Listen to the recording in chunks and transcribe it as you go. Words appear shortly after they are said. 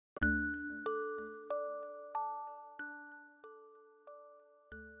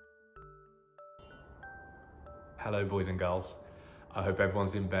Hello boys and girls. I hope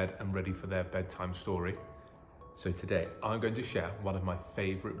everyone's in bed and ready for their bedtime story. So today I'm going to share one of my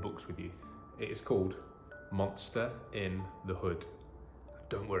favourite books with you. It is called Monster in the Hood.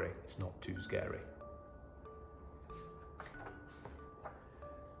 Don't worry, it's not too scary.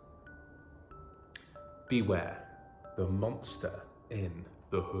 Beware the monster in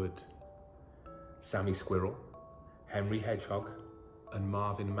the hood. Sammy Squirrel, Henry Hedgehog and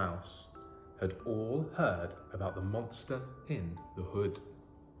Marvin Mouse had all heard about the monster in the hood,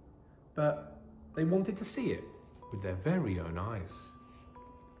 but they wanted to see it with their very own eyes.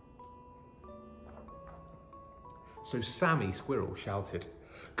 So Sammy Squirrel shouted,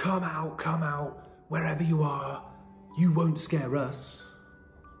 come out, wherever you are, you won't scare us."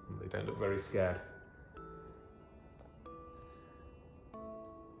 They don't look very scared.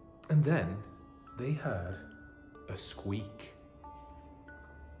 And then they heard a squeak.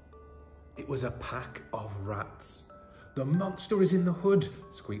 It was a pack of rats. "The monster is in the hood,"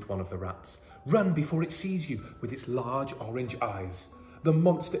 squeaked one of the rats. "Run before it sees you with its large orange eyes. The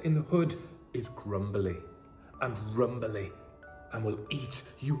monster in the hood is grumbly and rumbly and will eat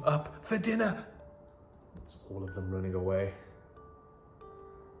you up for dinner." That's all of them running away.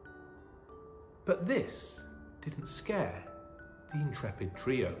 But this didn't scare the intrepid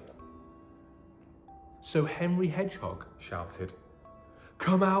trio. So Henry Hedgehog shouted,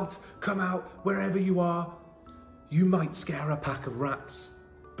 come out, wherever you are. You might scare a pack of rats,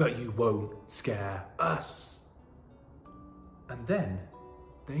 but you won't scare us." And then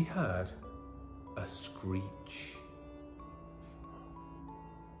they heard a screech.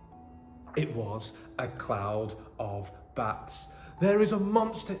 It was a cloud of bats. "There is a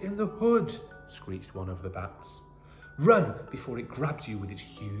monster in the hood," screeched one of the bats. "Run before it grabs you with its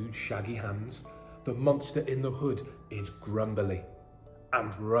huge shaggy hands. The monster in the hood is grumbly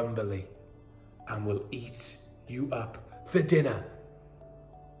and rumbly and will eat you up for dinner."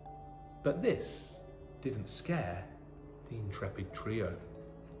 But this didn't scare the intrepid trio.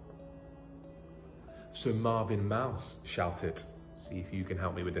 So Marvin Mouse shouted, see if you can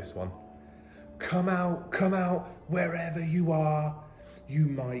help me with this one. Come out, wherever you are. You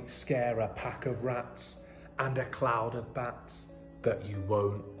might scare a pack of rats and a cloud of bats, but you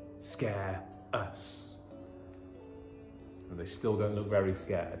won't scare us." And they still don't look very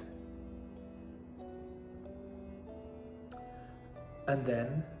scared. And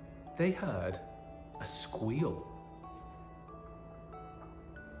then they heard a squeal.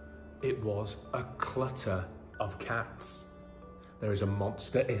 It was a clutter of cats. "There is a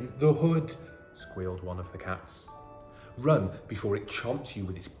monster in the hood," squealed one of the cats. "Run before it chomps you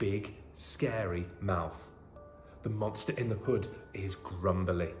with its big, scary mouth. The monster in the hood is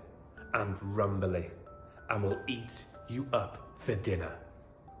grumbly and rumbly and will eat you up for dinner."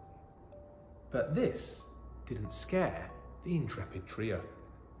 But this didn't scare the intrepid trio.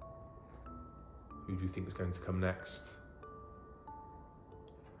 Who do you think is going to come next?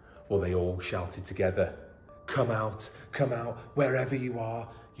 Well, they all shouted together, come out, wherever you are.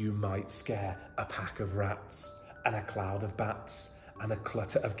 You might scare a pack of rats and a cloud of bats and a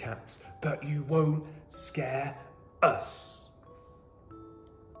clutter of cats, but you won't scare us."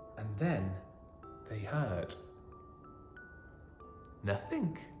 And then they heard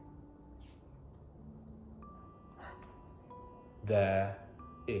nothing. There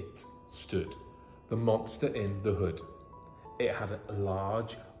it stood, the monster in the hood. It had a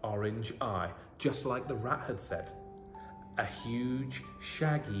large orange eye, just like the rat had said. A huge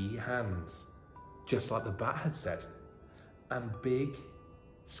shaggy hands, just like the bat had said. And big,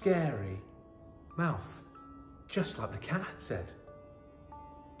 scary mouth, just like the cat had said.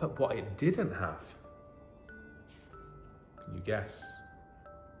 But what it didn't have, can you guess?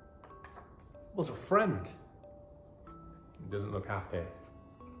 Was a friend. It doesn't look happy.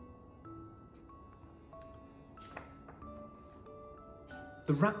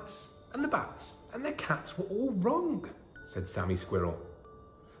 "The rats and the bats and the cats were all wrong," said Sammy Squirrel.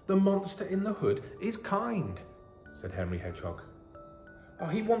 "The monster in the hood is kind," said Henry Hedgehog. "Oh,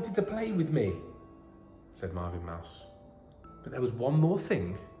 he wanted to play with me," said Marvin Mouse. But there was one more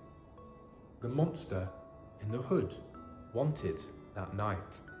thing the monster in the hood wanted that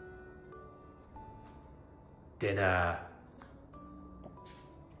night. Dinner.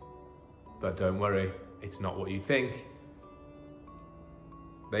 But don't worry, it's not what you think.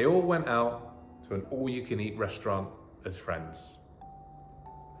 They all went out to an all-you-can-eat restaurant as friends.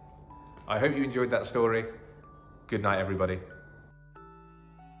 I hope you enjoyed that story. Good night, everybody.